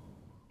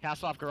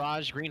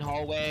 green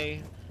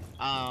hallway,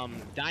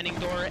 dining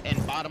door,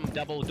 and bottom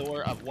double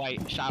door of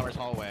white showers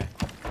hallway.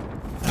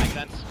 Does that make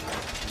sense?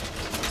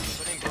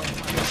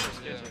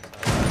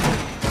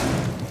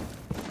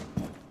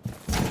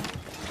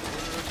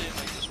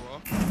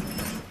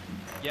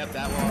 Yep,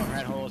 that wall,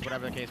 red holes,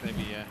 whatever the case may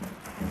be, yeah.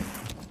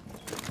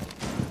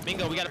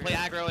 Mingo, we gotta play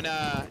aggro and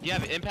do you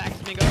have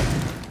impacts, Mingo?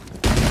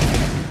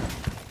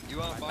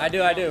 I do.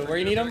 Where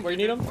you need him?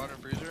 Bottom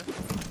freezer.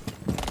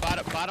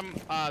 Bottom,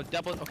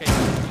 double, okay,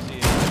 let me see.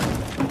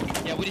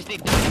 Yeah, we just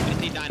need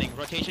dining.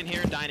 Rotation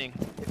here, dining.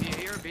 If you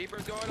hear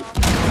beepers going off,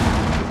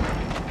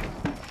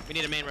 we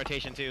need a main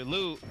rotation too.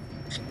 Lou,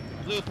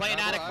 play an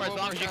attic for as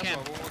long as you can.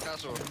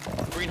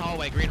 Green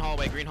hallway.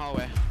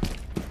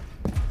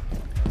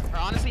 Or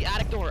honestly,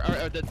 attic door,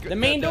 or the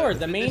main door.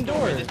 This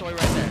door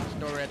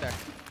right there.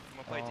 I'm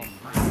gonna play team.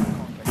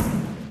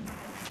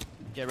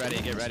 Get ready.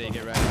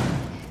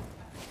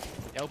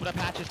 Yeah, open up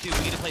hatches too. We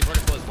need to play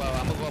vertical as well.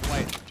 I'm gonna go up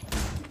white.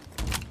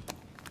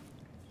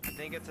 I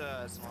think it's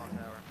a small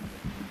tower.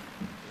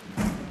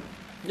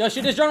 Yo,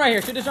 shoot this drone right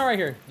here.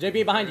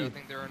 JB behind you. I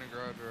think they're in a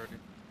garage already.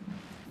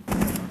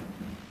 Oh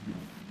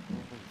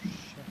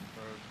shit.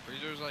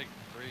 Freezer's like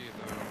 3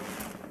 though.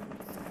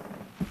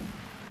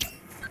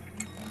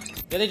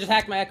 Yeah, they just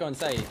hacked my echo and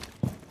say.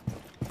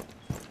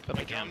 Put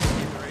my cam. I'm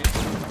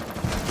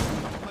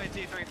gonna play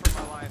T3 for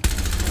my life.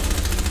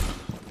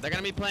 They're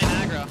gonna be playing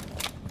aggro.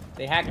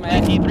 They hacked my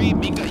echo. T3,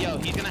 Mingo, yo,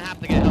 he's gonna have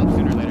to get help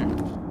sooner or later. I'm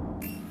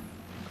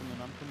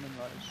coming,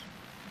 guys.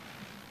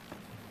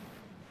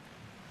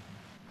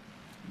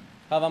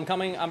 Hub, I'm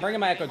coming. I'm bringing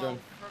my echo drone.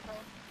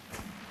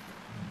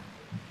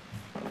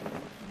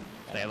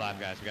 Stay alive,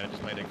 guys. We gotta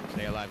just play the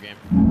stay alive game.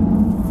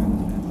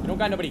 We don't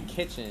got nobody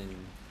kitchen.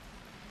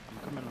 I'm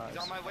coming, guys.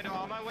 He's on my window,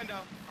 on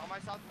my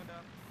south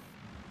window.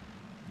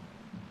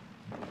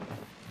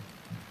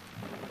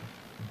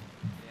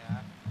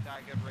 Yeah, got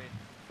a good read.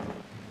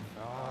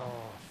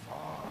 Oh,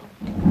 fuck.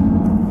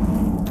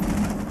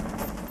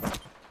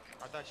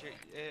 I thought you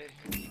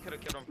could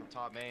have killed him from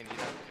top main. You'd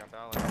have to jump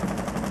out like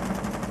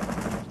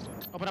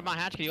Open up my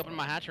hatch. Can you open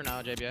my hatch or no,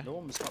 JBA? No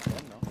one was top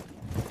 1 now.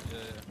 Yeah.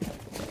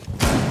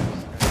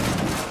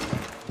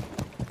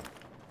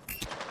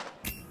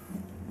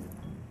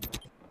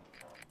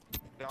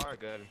 Y'all are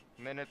good.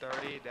 Minute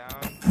 30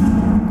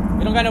 down.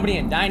 We don't got nobody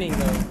in dining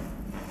though.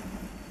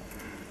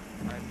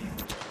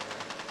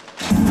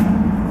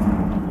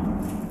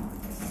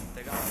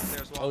 They got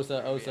upstairs wall.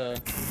 Osa.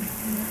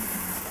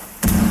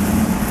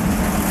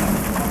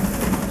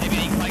 Maybe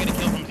you might get a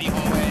kill from Z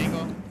hallway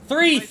angle.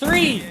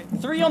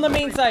 Three on the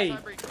main site.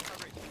 Just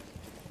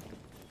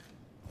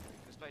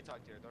play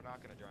tucked here. They're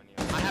not gonna drone you.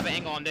 I have an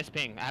angle on this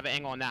ping. I have an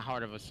angle on that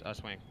hard of a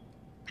swing.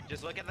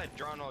 Just look at the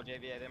drone hole,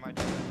 JVA. They might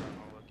drone the drone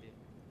hole, Loki.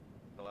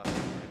 The left.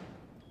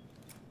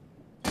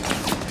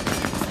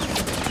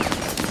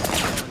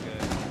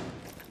 Good.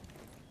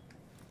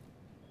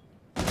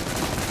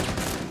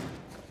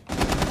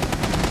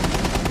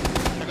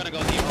 They're gonna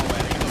go Z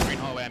hallway. They're gonna go green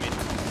hallway. I mean.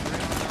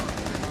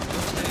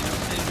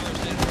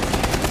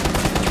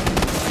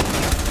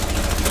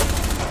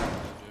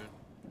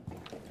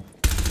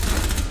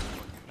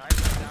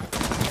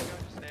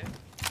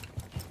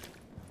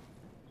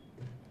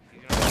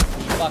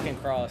 Fucking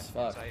cross.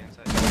 Fuck.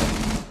 Inside.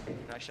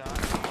 Nice shot.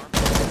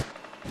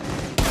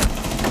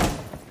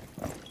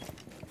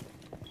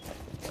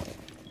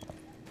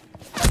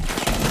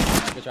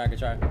 Good try. Nice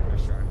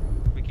try.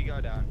 We can go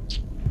down.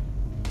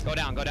 Go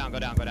down.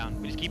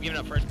 We just keep giving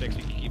up first picks.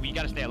 We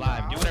gotta stay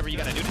alive. Do whatever you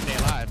gotta do to stay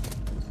alive.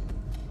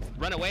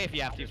 Run away if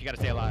you have to, if you gotta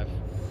stay alive.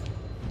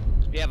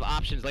 We have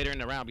options later in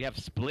the round. We have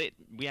split.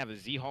 We have a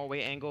Z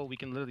hallway angle. We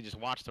can literally just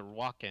watch the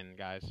walk in,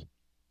 guys. You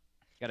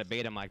gotta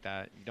bait him like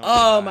that. You don't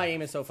Oh, my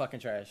aim is so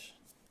fucking trash.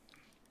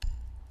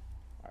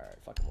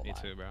 Alright, fucking Me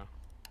too, bro.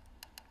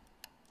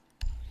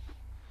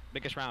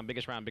 Biggest round right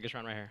here.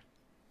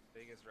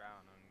 Biggest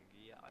round on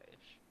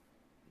Giaish.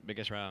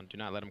 Biggest round. Do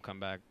not let them come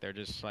back. They're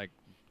just like,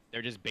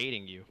 they're just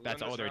baiting you.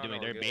 That's all they're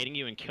doing. They're baiting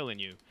you and killing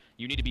you.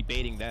 You need to be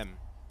baiting them.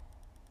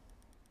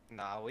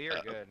 Nah, we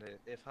are good.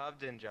 If Hub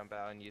didn't jump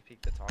out and you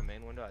peeked the top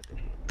main window, I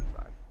think we'd be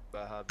fine.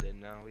 But Hub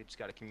didn't know. We just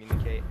gotta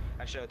communicate.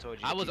 I should have told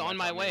you. I was on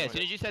my way. As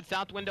soon as you said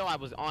south window, I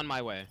was on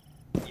my way.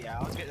 Yeah,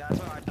 I was good. That's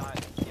what I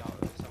thought. Y'all,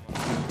 someone.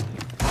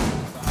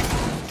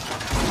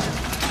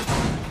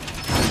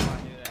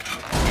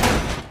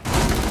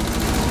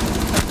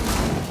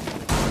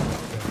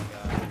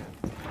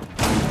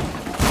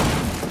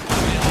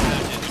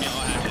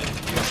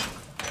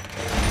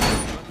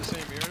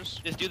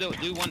 Just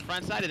do one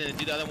front side and then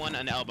do the other one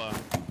an elbow.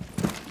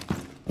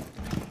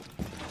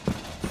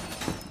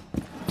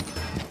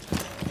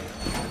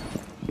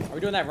 Are we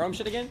doing that roam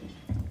shit again?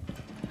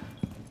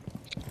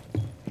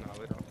 No,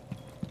 we don't.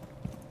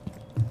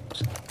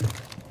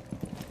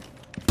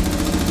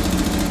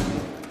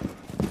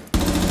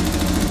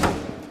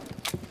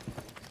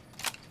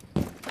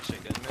 That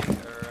shit good, mate?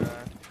 Or,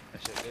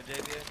 that shit good,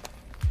 JBA?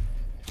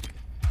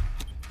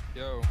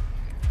 Yo.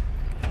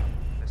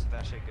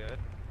 That shit good?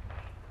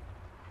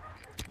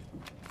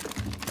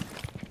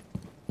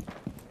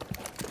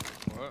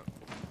 What?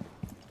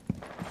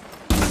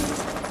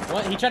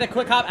 What? He tried to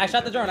quick hop. I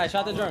shot the drone. I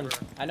shot the drone.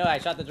 I know. I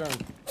shot the drone.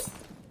 Stay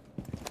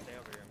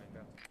over here,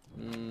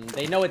 Mingo.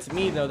 They know it's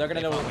me though. They're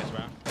gonna know. Focus,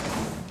 bro.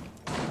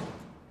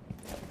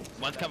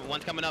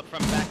 One's coming up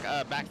from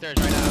back stairs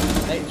right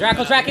now. Hey,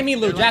 Draco tracking me,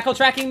 Lou. Draco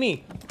tracking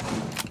me.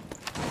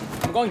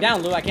 I'm going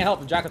down, Lou. I can't help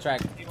him. Draco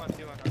track. T1.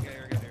 Okay,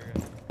 you're good.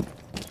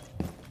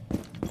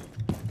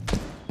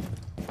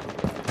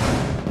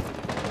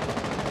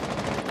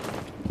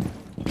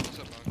 What's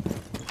up, man?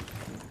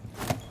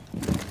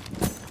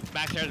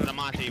 Backstairs with a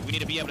Monty. We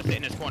need to be able to sit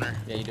in this corner.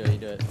 Yeah, you do it. You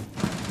do it.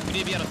 We need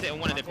to be able to sit in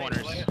one of the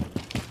corners. Okay,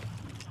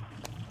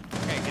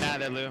 get out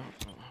of there, Lou.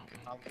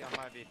 I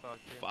might be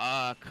fucked. Too.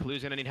 Fuck,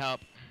 Lou's gonna need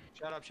help.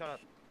 Shut up.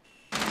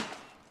 I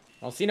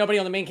don't see nobody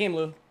on the main cam,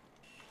 Lou.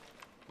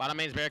 Bottom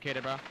main's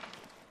barricaded, bro.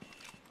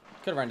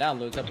 Could have run down,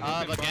 Lou. It's up to you.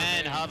 Hub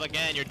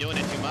again. You're doing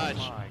it too much.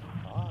 Oh my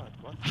god,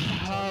 what?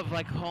 Hub,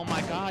 like, oh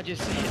my god,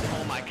 just say it.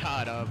 Oh my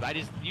god, Hub.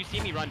 You see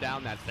me run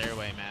down that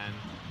stairway, man.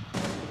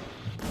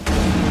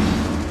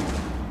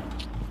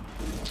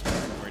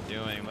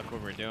 Look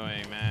what we're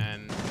doing,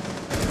 man.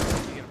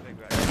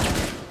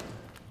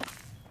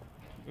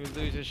 We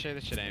lose this shit.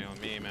 This shit ain't on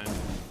me, man.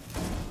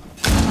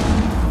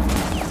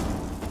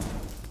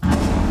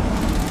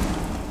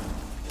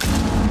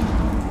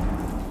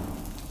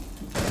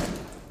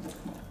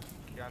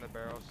 Behind the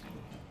barrels.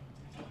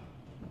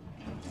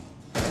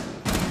 You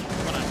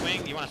wanna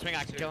swing? You wanna swing?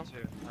 I can kill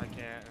him. I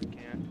can't.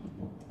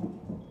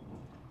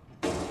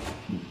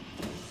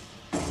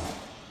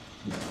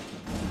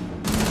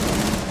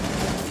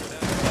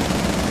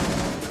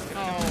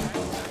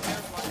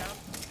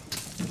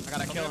 I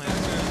gotta kill him.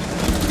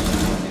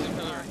 He's a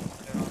pillar.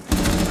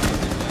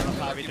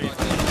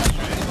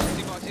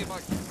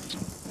 T-box.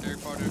 Very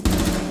far, dude.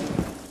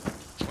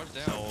 One's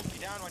down. Sold.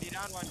 You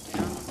down one.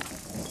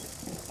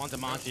 One's a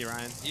Monty,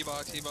 Ryan.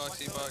 E-box.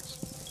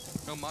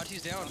 No,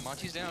 Monty's down.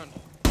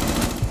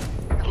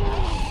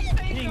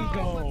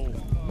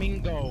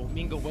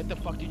 Mingo, what the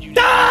fuck did you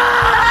do?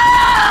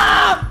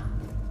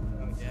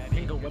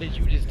 Mingo, what did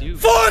you just do?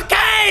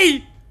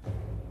 4K!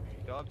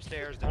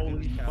 upstairs.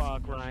 Holy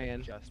fuck,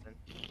 Ryan. Justin.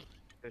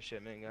 Good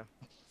shit, Mingo.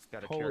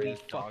 Got a Holy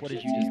fuck, what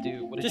did you just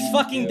do? What did Just you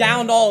fucking do?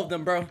 downed all of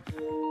them, bro.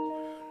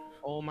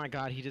 Oh my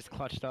god, he just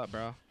clutched up,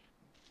 bro.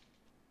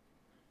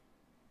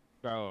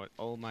 Bro,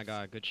 oh my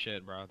god, good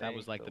shit, bro. That Thank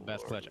was like the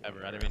best Lord, clutch ever.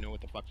 I didn't even know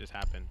what the fuck just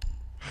happened.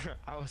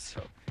 I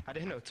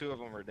didn't know 2 of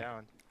them were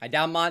down. I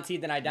downed Monty,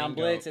 then I downed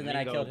Mingo, Blitz, and then I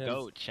Mingo killed him.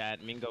 Goat,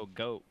 chat. Mingo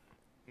goat.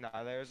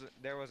 Nah, there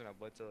wasn't a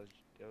blitz. It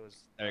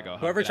was. There you go.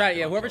 Whoever tried,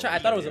 yeah, whoever tried. I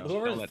thought it was whoever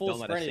Don't was let, full don't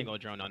let a sprinting. single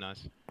drone on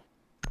us.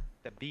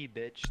 The B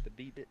bitch. The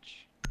B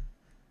bitch.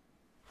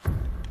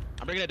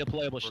 I'm bringing a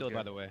deployable shield, good.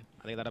 by the way.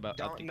 I think that'll No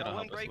help one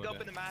us a break little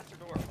open bit. the master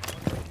door. No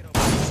one break it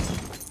open.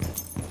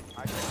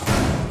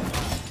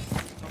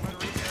 Someone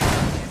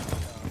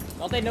reset.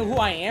 Don't they know who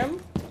I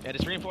am? Yeah,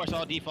 just reinforce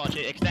all default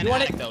shit. Extend You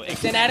want attic, it? though.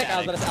 Extend attic? I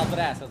was about to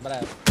ask. One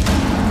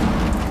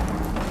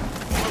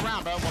more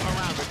round, bro. One more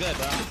round. We're good,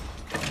 bro.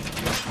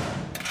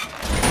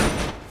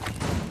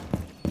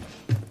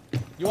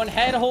 You want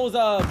head holes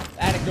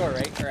attic door,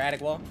 right? Or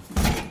attic wall?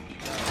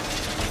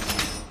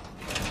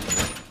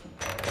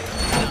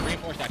 Yeah,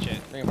 reinforce that shit.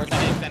 Reinforce that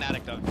shit. Extend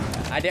attic, though.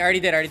 I already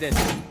did. I got it.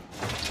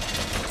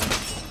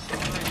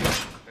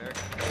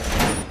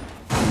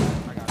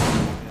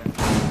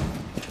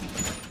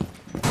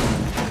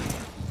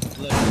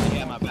 Look, he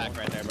had my back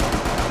right there, bro.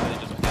 He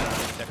just was down on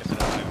his second set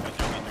of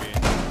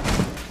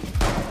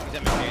 2.3. He's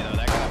MK, though.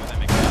 That guy was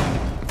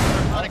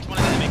MK. Onyx one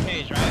of the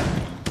MKs, right?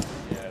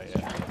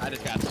 Yeah. I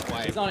just got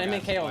swiped. He's on I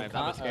got MK on swiped.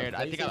 I was scared.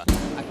 I think I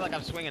feel like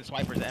I'm swinging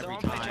swipers every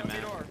time,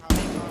 man.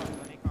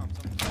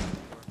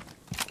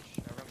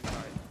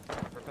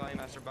 Repelling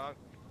master bug.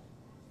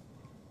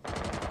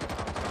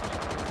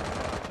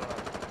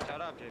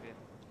 Shut up, JV.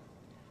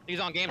 He's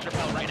on games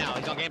repel right now.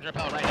 He's on games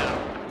repel right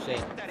now.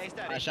 Shit.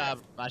 Nice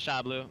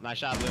shot, Blue. Nice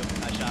shot, Blue.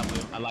 Nice shot,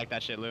 Blue. I like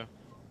that shit, Lou.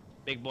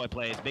 Big boy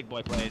plays. Big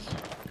boy plays.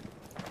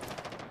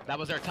 That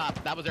was their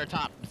top. That was their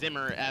top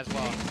Zimmer as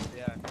well.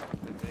 Yeah,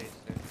 good base,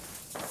 dude.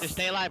 Just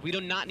stay alive. We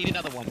do not need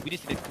another one. We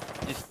just need to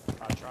just.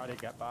 I try to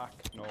get back.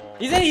 No.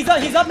 He's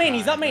up main.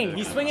 He's up main.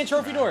 He's swinging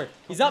trophy door.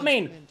 He's up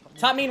main.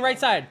 Top main right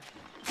side.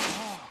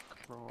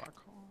 Bro, I can't.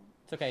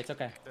 It's okay. It's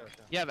okay.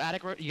 You have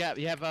attic. You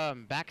have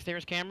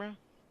backstairs camera.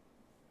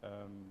 Right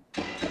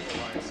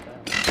stairs.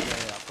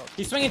 Yeah, I've got.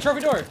 He's swinging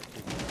trophy door. Shit.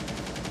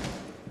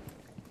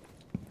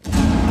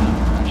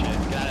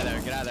 Get out of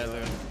there. Get out of there,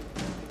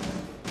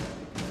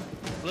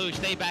 Lou. Lou,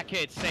 stay back,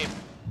 kids. Safe.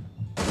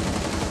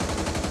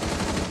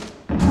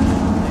 I'm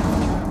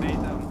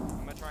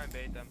gonna try and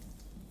bait them.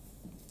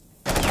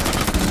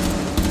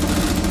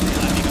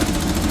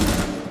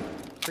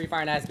 Free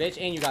firing ass bitch,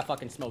 and you got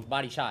fucking smoked.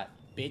 Body shot,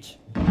 bitch.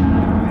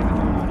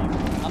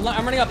 I'm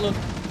running up, Lou. I'm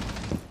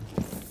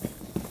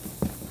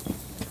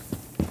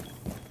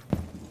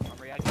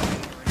reacting.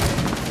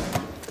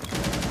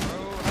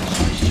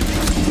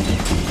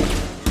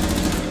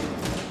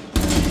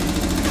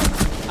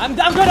 I'm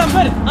good.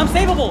 I'm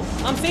savable.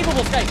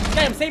 Sky.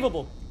 Sky, I'm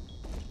savable.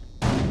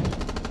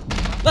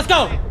 Let's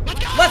go.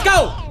 Let's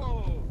go.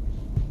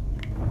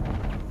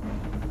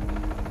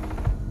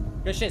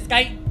 Good shit,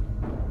 Sky.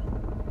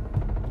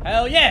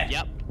 Hell yeah.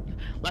 Yep.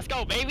 Let's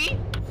go, baby.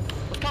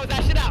 Let's close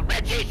that shit out.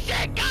 Reggie,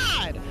 shit,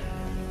 God.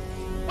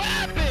 What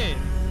happened?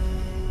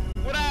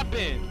 What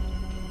happened?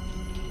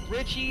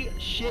 Richie,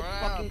 shit, What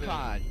fucking happened?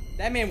 God.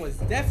 That man was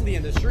definitely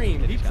in the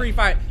stream. He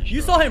pre-fired.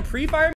 You saw him pre-fire?